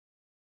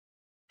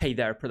Hey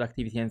there,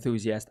 productivity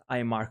enthusiast.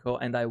 I'm Marco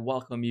and I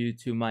welcome you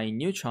to my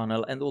new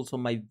channel and also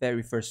my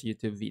very first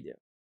YouTube video.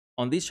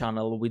 On this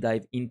channel, we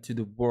dive into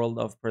the world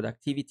of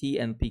productivity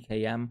and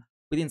PKM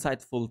with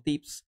insightful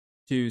tips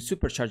to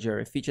supercharge your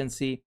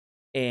efficiency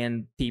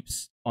and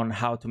tips on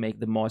how to make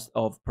the most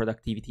of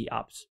productivity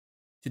apps.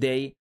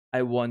 Today,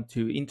 I want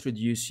to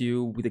introduce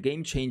you with a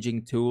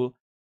game-changing tool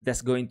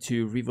that's going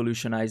to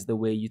revolutionize the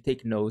way you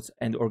take notes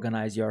and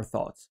organize your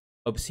thoughts,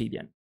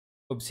 Obsidian.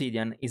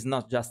 Obsidian is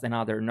not just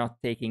another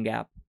note-taking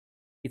app.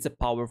 It's a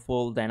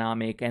powerful,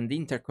 dynamic, and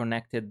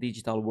interconnected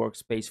digital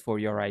workspace for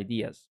your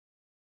ideas.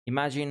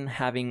 Imagine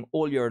having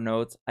all your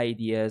notes,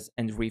 ideas,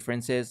 and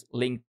references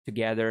linked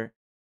together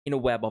in a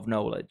web of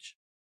knowledge.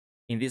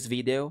 In this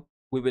video,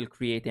 we will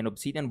create an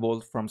Obsidian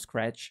Vault from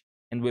scratch,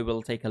 and we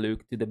will take a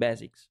look to the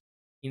basics.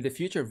 In the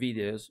future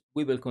videos,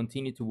 we will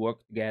continue to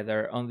work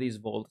together on this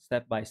vault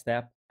step by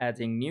step,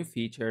 adding new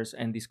features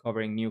and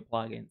discovering new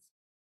plugins.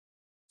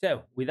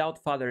 So,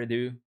 without further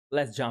ado,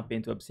 let's jump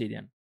into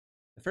Obsidian.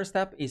 The first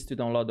step is to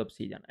download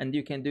Obsidian, and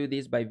you can do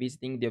this by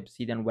visiting the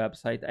Obsidian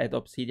website at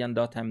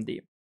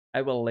obsidian.md.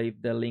 I will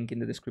leave the link in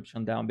the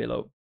description down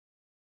below.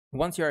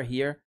 Once you are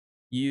here,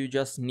 you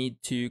just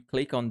need to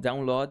click on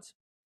download,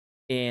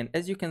 and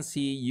as you can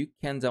see, you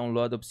can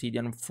download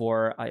Obsidian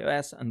for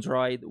iOS,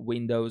 Android,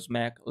 Windows,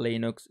 Mac,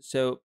 Linux.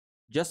 So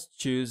just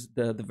choose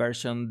the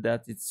version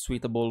that is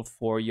suitable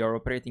for your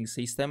operating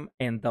system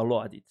and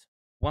download it.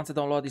 Once the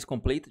download is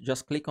complete,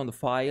 just click on the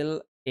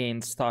file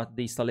and start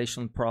the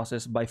installation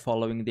process by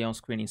following the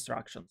on-screen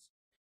instructions.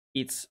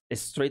 It's a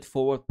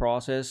straightforward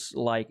process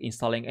like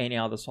installing any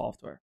other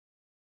software.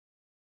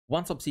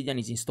 Once Obsidian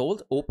is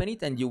installed, open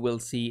it and you will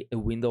see a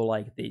window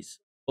like this.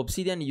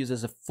 Obsidian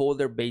uses a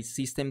folder-based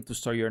system to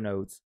store your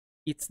notes.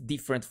 It's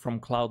different from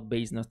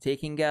cloud-based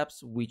note-taking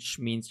apps, which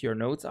means your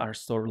notes are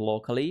stored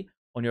locally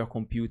on your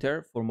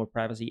computer for more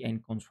privacy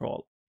and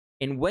control.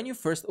 And when you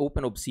first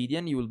open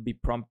Obsidian, you will be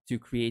prompted to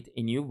create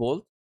a new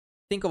vault.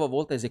 Think of a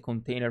vault as a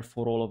container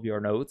for all of your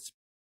notes.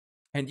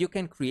 And you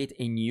can create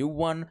a new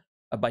one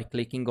by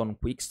clicking on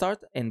Quick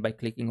Start. And by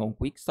clicking on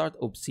Quick Start,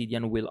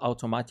 Obsidian will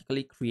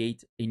automatically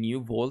create a new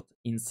vault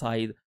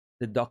inside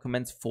the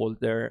Documents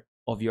folder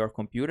of your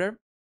computer.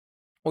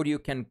 Or you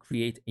can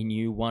create a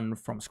new one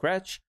from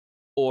scratch,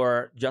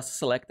 or just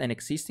select an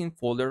existing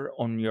folder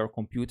on your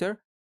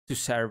computer to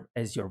serve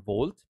as your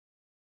vault.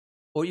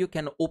 Or you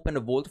can open a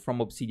vault from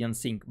Obsidian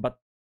Sync, but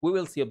we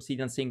will see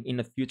Obsidian Sync in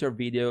a future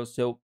video,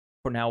 so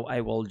for now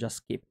I will just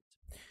skip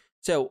it.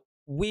 So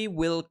we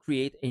will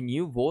create a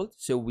new vault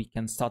so we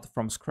can start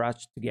from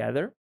scratch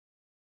together.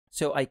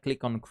 So I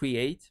click on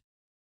Create.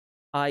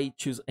 I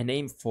choose a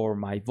name for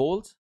my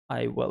vault.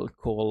 I will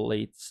call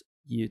it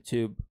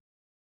YouTube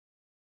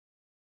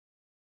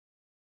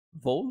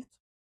Vault.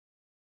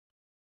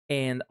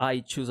 And I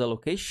choose a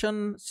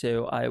location,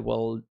 so I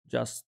will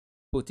just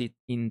put it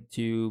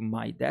into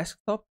my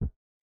desktop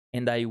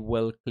and I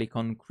will click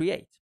on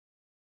Create.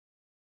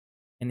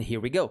 And here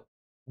we go.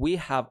 We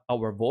have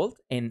our vault,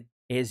 and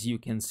as you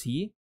can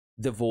see,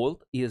 the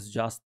vault is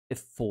just a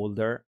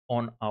folder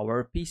on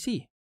our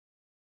PC.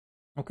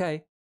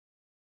 Okay.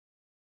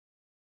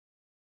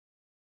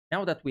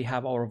 Now that we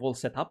have our vault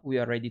set up, we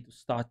are ready to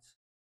start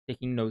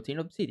taking notes in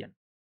Obsidian.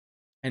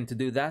 And to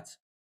do that,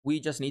 we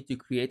just need to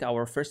create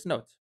our first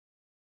note.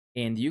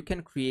 And you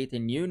can create a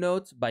new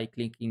note by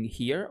clicking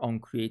here on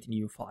Create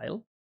New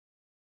File,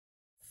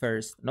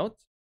 First Note.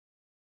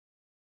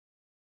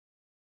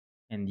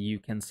 And you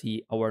can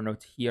see our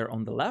note here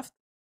on the left.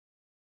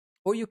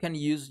 Or you can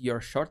use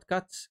your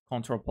shortcuts,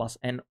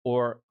 Ctrl+N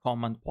or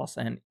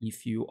Command+N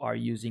if you are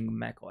using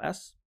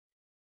macOS.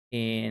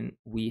 And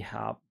we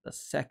have the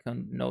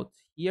second note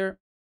here.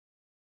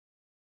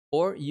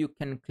 Or you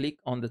can click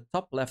on the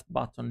top left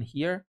button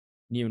here,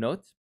 New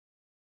Note.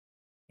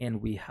 And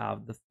we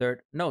have the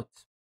third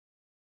note.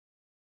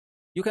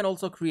 You can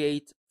also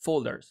create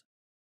folders.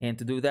 And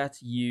to do that,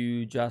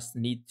 you just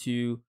need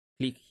to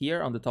click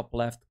here on the top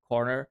left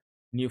corner,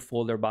 New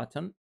Folder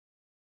button.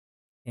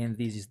 And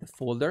this is the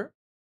folder.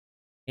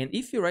 And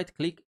if you right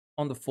click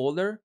on the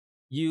folder,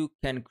 you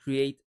can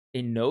create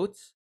a note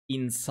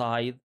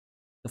inside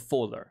the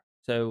folder.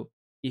 So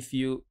if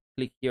you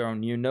click here on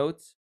New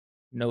Note,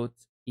 Note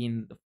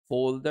in the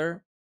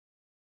folder.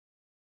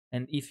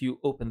 And if you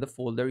open the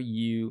folder,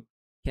 you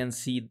can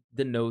see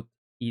the note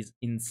is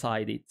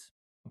inside it.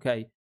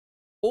 Okay,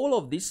 all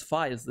of these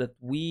files that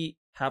we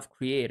have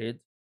created,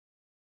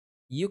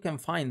 you can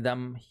find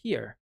them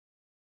here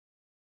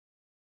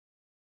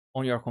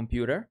on your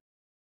computer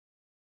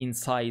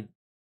inside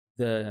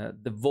the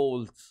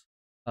vault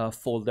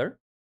folder.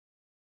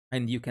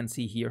 And you can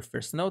see here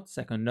first note,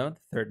 second note,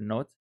 third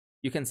note.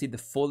 You can see the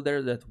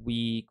folder that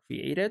we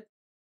created.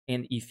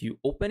 And if you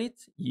open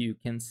it, you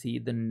can see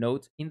the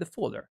note in the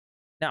folder.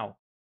 Now,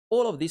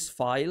 all of these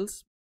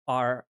files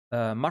are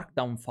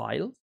markdown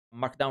files.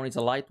 Markdown is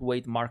a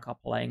lightweight markup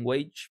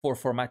language for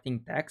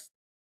formatting text,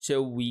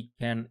 so we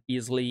can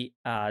easily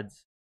add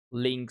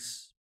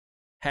links,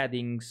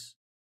 headings,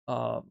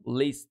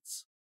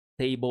 lists,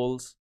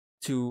 tables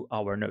to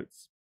our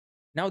notes.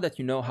 Now that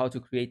you know how to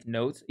create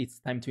nodes, it's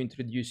time to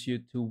introduce you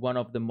to one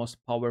of the most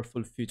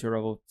powerful features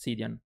of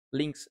Obsidian,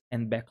 links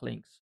and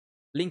backlinks.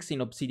 Links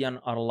in Obsidian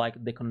are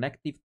like the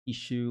connective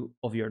tissue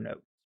of your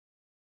node.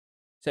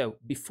 So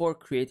before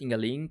creating a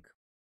link,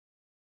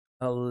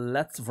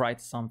 let's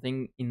write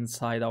something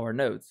inside our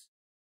nodes.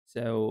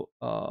 So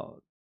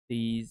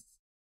this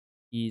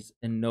is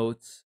a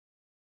note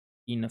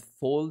in a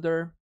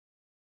folder.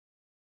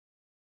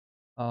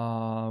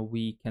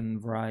 We can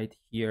write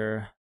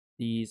here,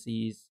 this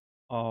is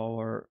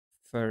our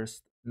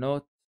first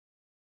note.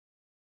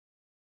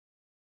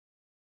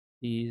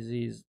 This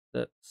is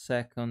the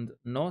second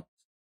note.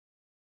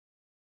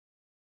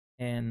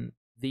 And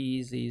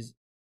this is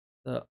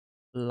the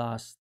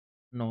last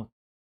note.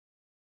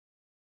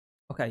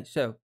 Okay,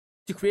 so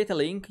to create a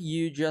link,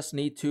 you just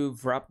need to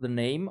wrap the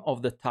name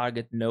of the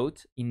target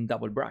node in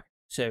double brackets.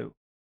 So,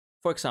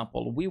 for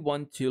example, we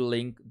want to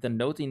link the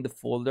node in the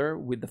folder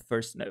with the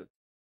first node.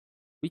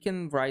 We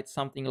can write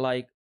something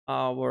like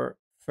our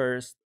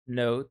first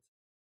node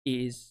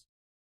is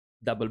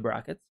double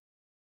brackets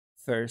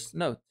first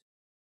node.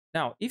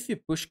 Now, if you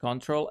push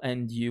Ctrl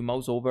and you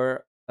mouse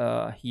over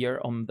here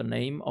on the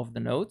name of the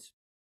node,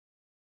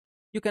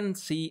 you can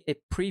see a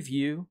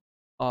preview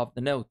of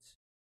the node.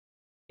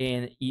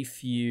 And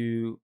if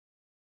you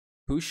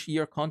push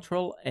your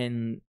Ctrl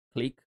and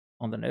click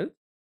on the node,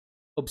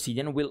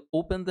 Obsidian will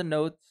open the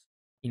node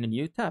in a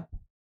new tab,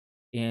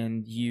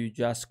 and you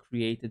just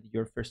created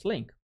your first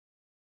link.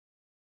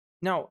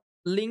 Now,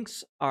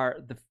 links are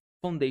the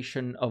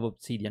foundation of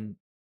Obsidian.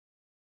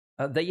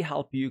 They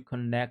help you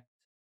connect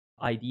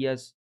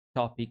ideas,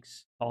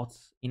 topics,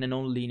 thoughts in a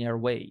non-linear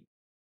way.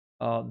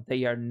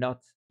 They are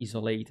not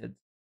isolated.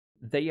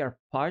 They are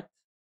part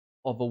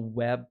of a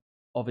web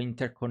of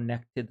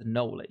interconnected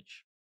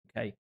knowledge.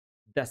 Okay,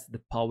 that's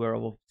the power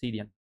of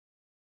Obsidian.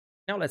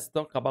 Now let's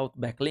talk about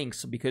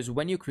backlinks, because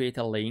when you create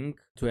a link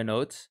to a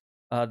node,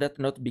 that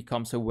node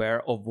becomes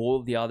aware of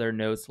all the other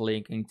nodes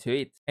linking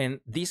to it. And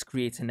this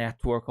creates a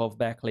network of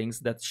backlinks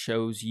that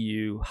shows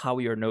you how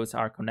your nodes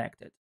are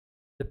connected.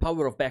 The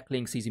power of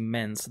backlinks is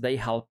immense. They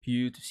help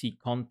you to see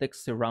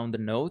context around the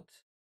node,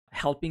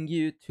 helping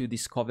you to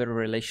discover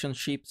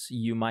relationships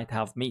you might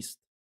have missed.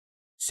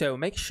 So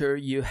make sure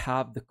you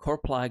have the core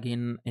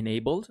plugin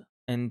enabled.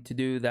 And to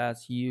do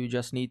that, you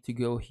just need to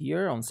go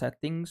here on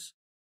settings,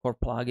 core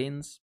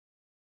plugins,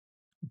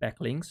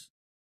 backlinks.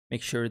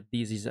 Make sure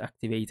this is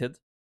activated.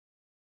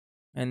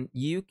 And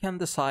you can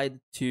decide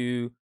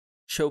to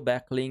show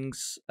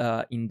backlinks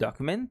in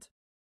document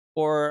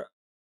or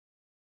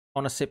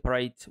on a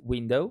separate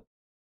window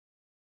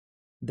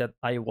that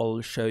I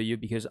will show you,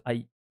 because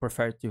I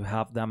prefer to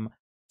have them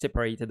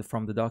separated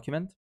from the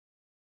document.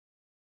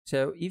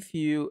 So if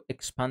you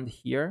expand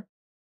here,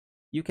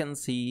 you can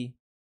see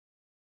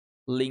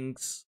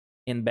links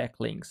and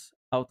backlinks,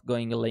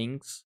 outgoing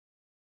links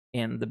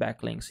and the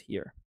backlinks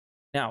here.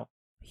 Now,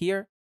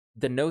 here,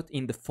 the node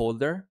in the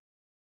folder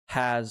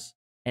has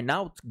an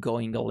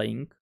outgoing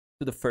link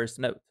to the first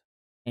node.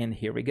 And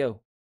here we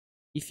go.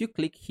 If you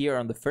click here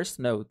on the first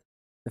node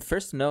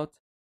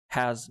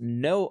has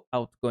no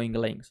outgoing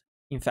links.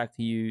 In fact,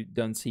 you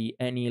don't see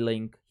any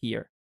link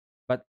here.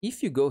 But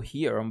if you go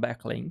here on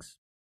backlinks,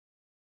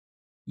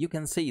 you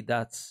can see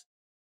that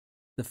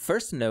the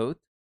first node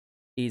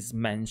is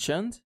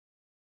mentioned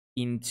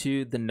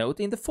into the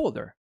node in the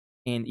folder.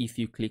 And if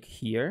you click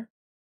here,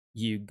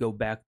 you go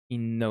back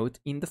in node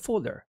in the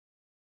folder.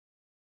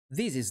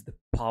 This is the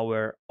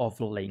power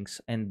of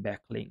links and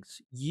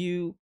backlinks.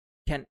 You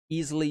can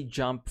easily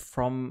jump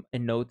from a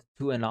node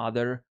to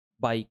another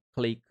by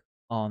click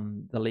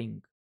on the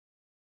link.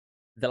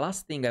 The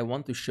last thing I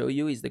want to show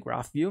you is the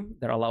graph view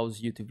that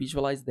allows you to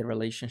visualize the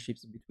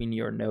relationships between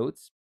your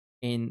nodes.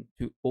 And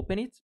to open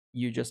it,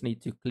 you just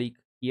need to click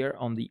here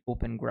on the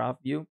open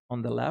graph view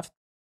on the left.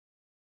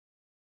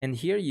 And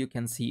here you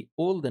can see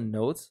all the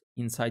nodes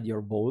inside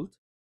your vault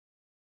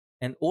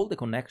and all the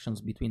connections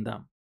between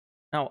them.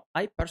 Now,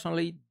 I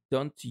personally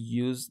don't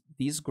use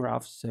this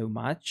graph so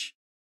much,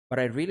 but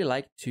I really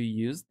like to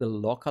use the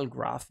local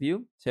graph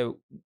view. So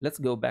let's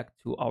go back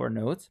to our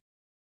nodes.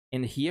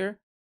 And here,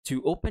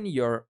 to open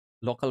your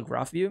local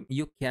graph view,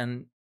 you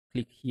can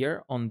click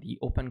here on the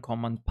open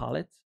command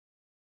palette,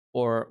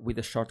 or with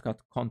the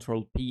shortcut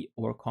Control P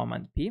or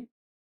Command P,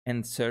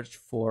 and search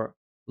for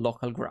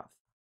local graph.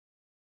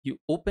 You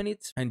open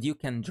it and you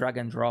can drag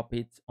and drop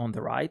it on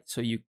the right,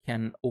 so you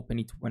can open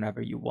it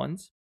whenever you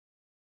want.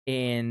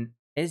 And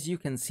as you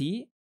can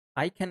see,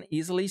 I can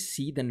easily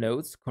see the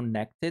nodes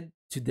connected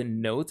to the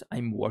node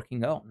I'm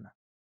working on.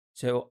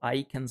 So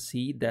I can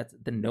see that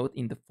the node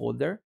in the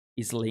folder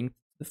is linked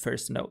to the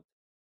first node.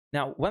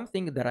 Now, one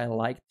thing that I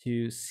like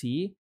to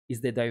see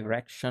is the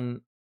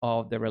direction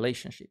of the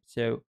relationship.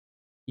 So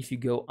if you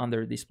go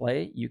under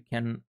display, you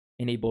can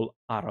enable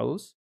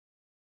arrows.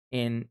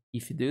 And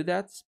if you do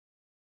that,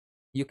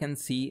 you can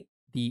see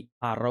the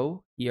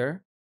arrow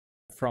here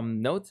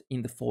from node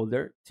in the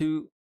folder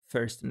to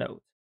first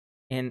node.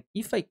 And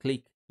if I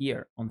click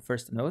here on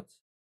first node,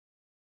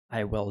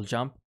 I will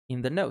jump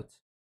in the node.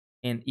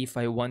 And if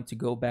I want to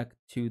go back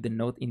to the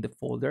note in the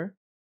folder,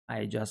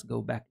 I just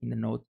go back in the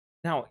note.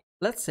 Now,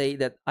 let's say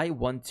that I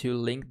want to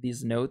link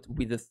this note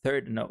with the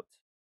third note.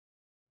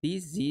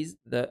 This is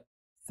the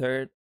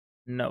third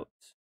note,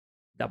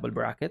 double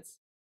brackets,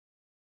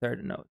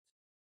 third note.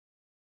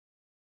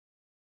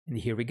 And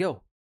here we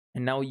go.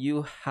 And now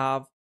you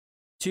have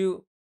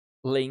two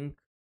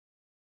links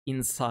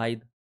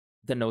inside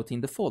the note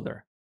in the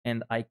folder.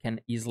 And I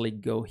can easily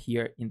go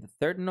here in the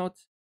third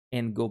note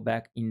and go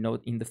back in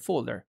note in the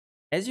folder.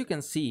 As you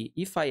can see,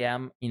 if I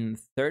am in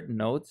third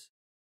note,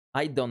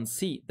 I don't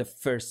see the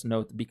first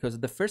note because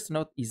the first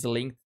note is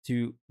linked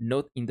to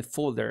note in the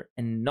folder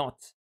and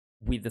not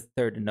with the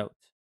third note.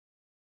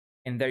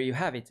 And there you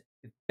have it,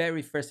 the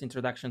very first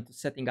introduction to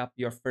setting up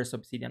your first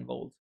Obsidian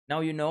Vault.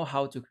 Now you know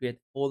how to create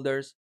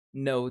folders,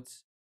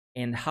 notes,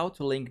 and how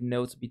to link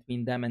notes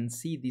between them and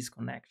see these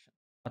connections.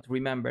 But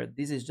remember,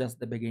 this is just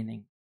the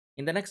beginning.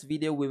 In the next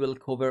video, we will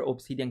cover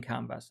Obsidian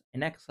Canvas,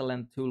 an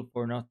excellent tool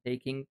for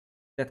note-taking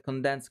that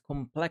condenses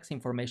complex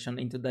information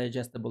into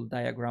digestible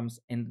diagrams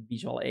and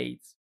visual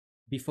aids.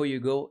 Before you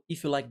go,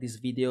 if you like this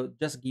video,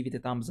 just give it a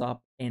thumbs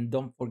up and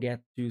don't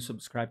forget to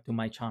subscribe to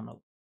my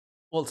channel.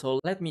 Also,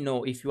 let me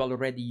know if you are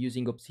already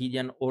using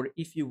Obsidian or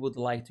if you would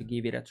like to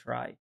give it a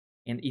try.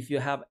 And if you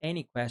have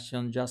any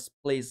question, just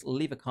please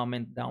leave a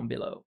comment down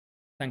below.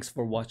 Thanks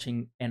for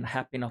watching and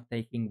happy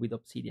note-taking with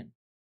Obsidian.